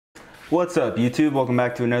What's up YouTube? Welcome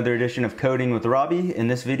back to another edition of Coding with Robbie. In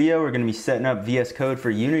this video we're going to be setting up VS Code for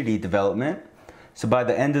Unity development. So by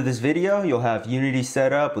the end of this video you'll have Unity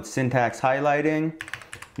set up with syntax highlighting.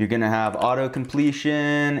 You're going to have auto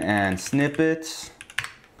completion and snippets.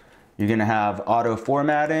 You're going to have auto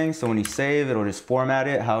formatting, so when you save it'll just format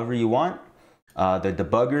it however you want. The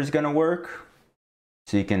debugger is going to work,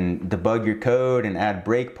 so you can debug your code and add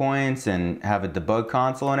breakpoints and have a debug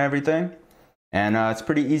console and everything. And it's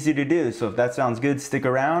pretty easy to do, so if that sounds good, stick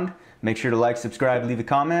around. Make sure to like, subscribe, leave a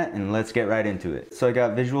comment, and let's get right into it. So I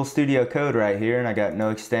got Visual Studio Code right here, and I got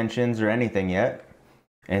no extensions or anything yet.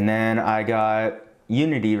 And then I got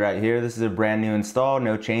Unity right here. This is a brand new install,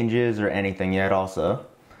 no changes or anything yet also.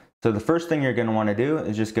 So the first thing you're going to want to do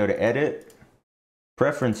is just go to Edit,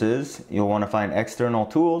 Preferences. You'll want to find External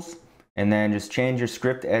Tools, and then just change your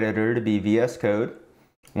script editor to be VS Code.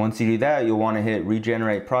 Once you do that, you'll want to hit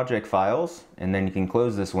Regenerate Project Files, and then you can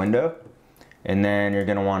close this window. And then you're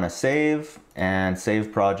going to want to save and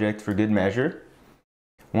save project for good measure.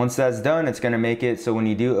 Once that's done, it's going to make it so when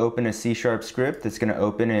you do open a C# script, it's going to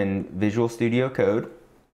open in Visual Studio Code.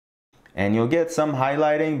 And you'll get some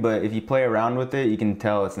highlighting, but if you play around with it, you can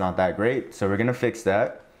tell it's not that great. So we're going to fix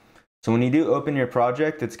that. So when you do open your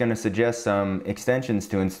project, it's going to suggest some extensions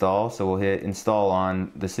to install. So we'll hit Install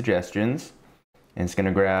on the suggestions. And it's going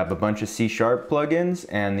to grab a bunch of C# plugins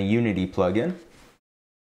and the Unity plugin.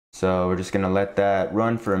 So we're just going to let that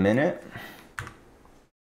run for a minute.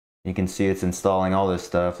 You can see it's installing all this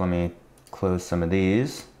stuff. Let me close some of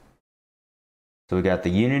these. So we got the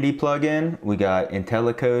Unity plugin, we got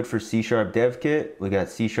IntelliCode for C# Dev Kit, we got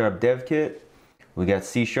C# Dev Kit, we got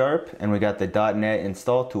C#, and we got the .NET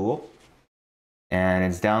install tool. And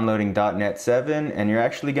it's downloading .NET 7, and you're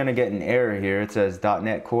actually going to get an error here. It says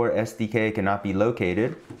 .NET Core SDK cannot be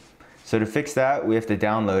located. So to fix that, we have to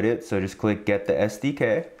download it. So just click Get the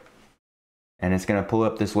SDK, and it's going to pull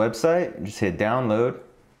up this website. Just hit Download,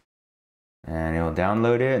 and it will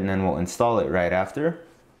download it, and then we'll install it right after.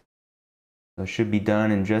 So it should be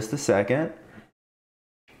done in just a second.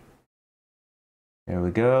 There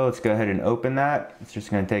we go. Let's go ahead and open that. It's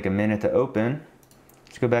just going to take a minute to open.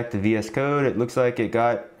 Let's go back to VS Code. It looks like it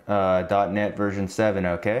got .NET version 7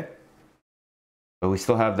 okay. But we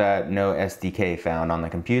still have that no SDK found on the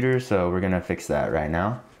computer, so we're going to fix that right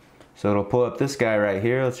now. So it'll pull up this guy right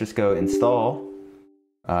here. Let's just go install.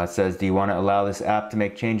 It says, do you want to allow this app to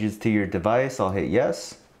make changes to your device? I'll hit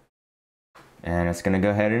yes. And it's going to go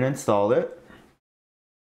ahead and install it.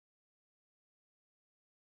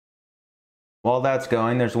 While that's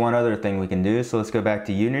going, there's one other thing we can do. So let's go back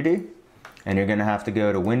to Unity. And you're going to have to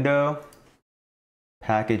go to Window,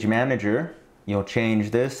 Package Manager. You'll change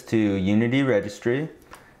this to Unity Registry,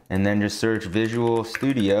 and then just search Visual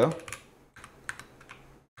Studio.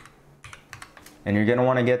 And you're going to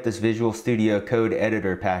want to get this Visual Studio Code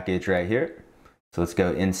Editor package right here. So let's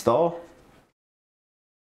go Install.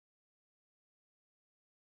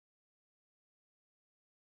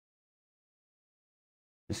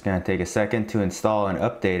 Just going to take a second to install and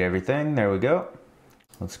update everything. There we go.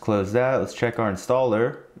 Let's close that. Let's check our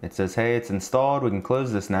installer. It says, hey, it's installed. We can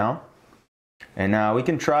close this now. And now we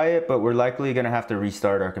can try it, but we're likely going to have to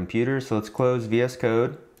restart our computer. So let's close VS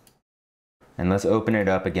Code. And let's open it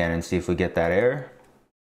up again and see if we get that error.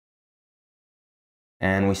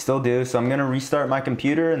 And we still do. So I'm going to restart my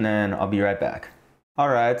computer and then I'll be right back.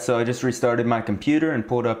 Alright, so I just restarted my computer and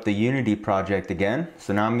pulled up the Unity project again.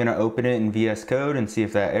 So now I'm going to open it in VS Code and see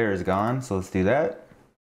if that error is gone. So let's do that.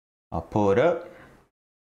 I'll pull it up.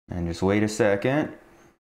 And just wait a second.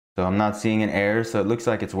 So I'm not seeing an error, so it looks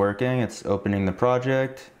like it's working. It's opening the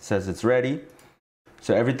project, it says it's ready.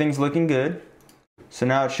 So everything's looking good. So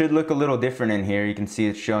now it should look a little different in here. You can see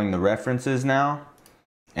it's showing the references now.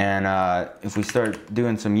 And if we start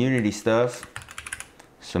doing some Unity stuff,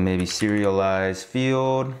 so maybe serialize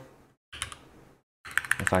field,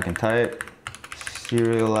 if I can type,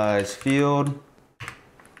 serialize field.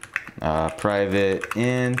 Private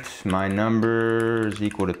int, my number is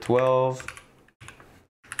equal to 12.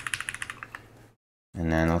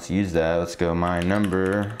 And then let's use that. Let's go my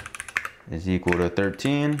number is equal to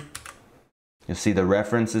 13. You'll see the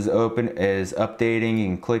reference is updating. You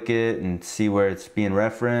can click it and see where it's being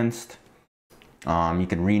referenced. You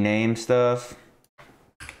can rename stuff.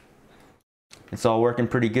 It's all working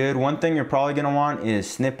pretty good. One thing you're probably going to want is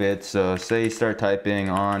snippets. So say you start typing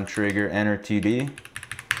on trigger enter 2D.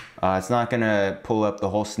 It's not going to pull up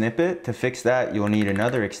the whole snippet. To fix that, you'll need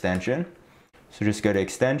another extension. So just go to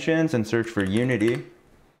Extensions and search for Unity.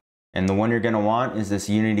 And the one you're going to want is this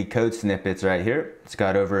Unity Code Snippets right here. It's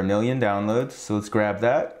got over 1 million downloads, so let's grab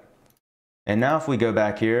that. And now if we go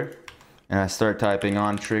back here and I start typing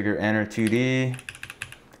on trigger enter 2D.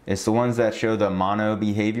 It's the ones that show the mono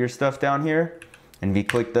behavior stuff down here. And if you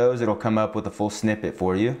click those, it'll come up with a full snippet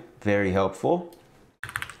for you. Very helpful.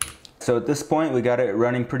 So at this point, we got it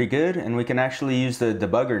running pretty good, and we can actually use the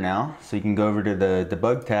debugger now. So you can go over to the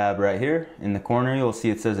debug tab right here. In the corner, you'll see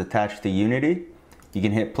it says attached to Unity. You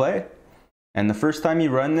can hit play. And the first time you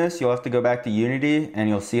run this, you'll have to go back to Unity, and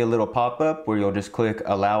you'll see a little pop-up where you'll just click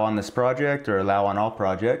allow on this project or allow on all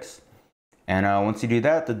projects. And once you do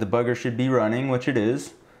that, the debugger should be running, which it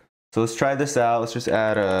is. So let's try this out. Let's just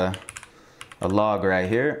add a log right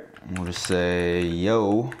here. We'll just say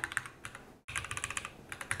yo.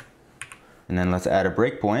 And then let's add a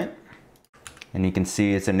breakpoint. And you can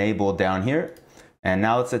see it's enabled down here. And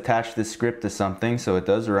now let's attach this script to something so it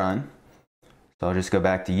does run. So I'll just go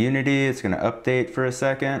back to Unity. It's going to update for a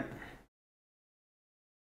second.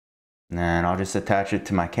 And then I'll just attach it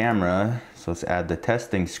to my camera. So let's add the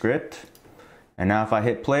testing script. And now if I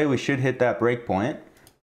hit play, we should hit that breakpoint.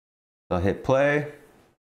 So I'll hit play.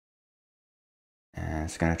 And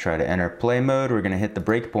it's going to try to enter play mode. We're going to hit the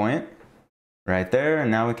breakpoint right there. And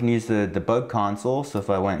now we can use the debug console. So if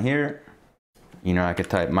I went here, you know, I could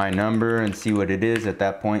type my number and see what it is at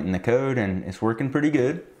that point in the code, and it's working pretty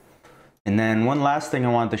good. And then one last thing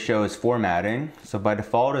I want to show is formatting. So by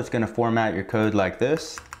default, it's going to format your code like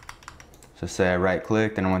this. So say I right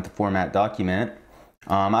clicked and I went to format document.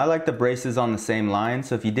 I like the braces on the same line.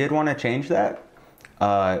 So if you did want to change that,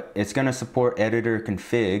 it's going to support editor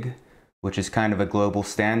config, which is kind of a global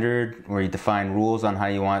standard where you define rules on how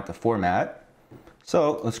you want it to format.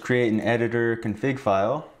 So let's create an editor config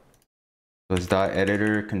file. So it's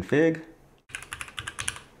 .editor config.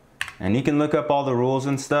 And you can look up all the rules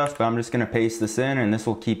and stuff, but I'm just going to paste this in, and this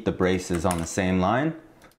will keep the braces on the same line.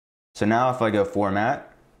 So now if I go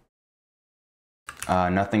format,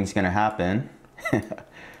 nothing's going to happen.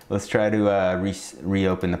 Let's try to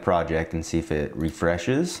reopen the project and see if it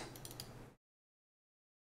refreshes.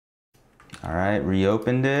 All right,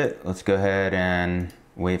 reopened it. Let's go ahead and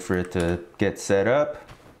wait for it to get set up.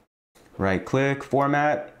 Right click,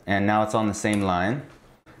 format, and now it's on the same line.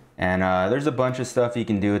 And there's a bunch of stuff you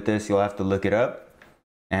can do with this. You'll have to look it up.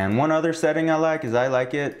 And one other setting I like is I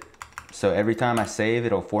like it so every time I save,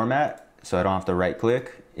 it'll format, so I don't have to right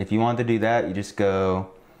click. If you want to do that, you just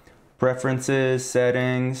go preferences,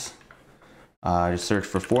 settings, just search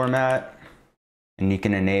for format, and you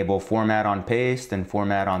can enable format on paste and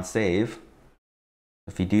format on save.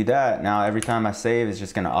 If you do that, now every time I save, it's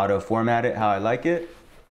just going to auto format it how I like it.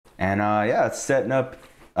 And yeah, it's setting up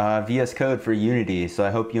VS Code for Unity. So I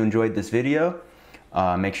hope you enjoyed this video.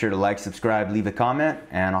 Make sure to like, subscribe, leave a comment,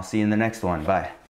 and I'll see you in the next one. Bye.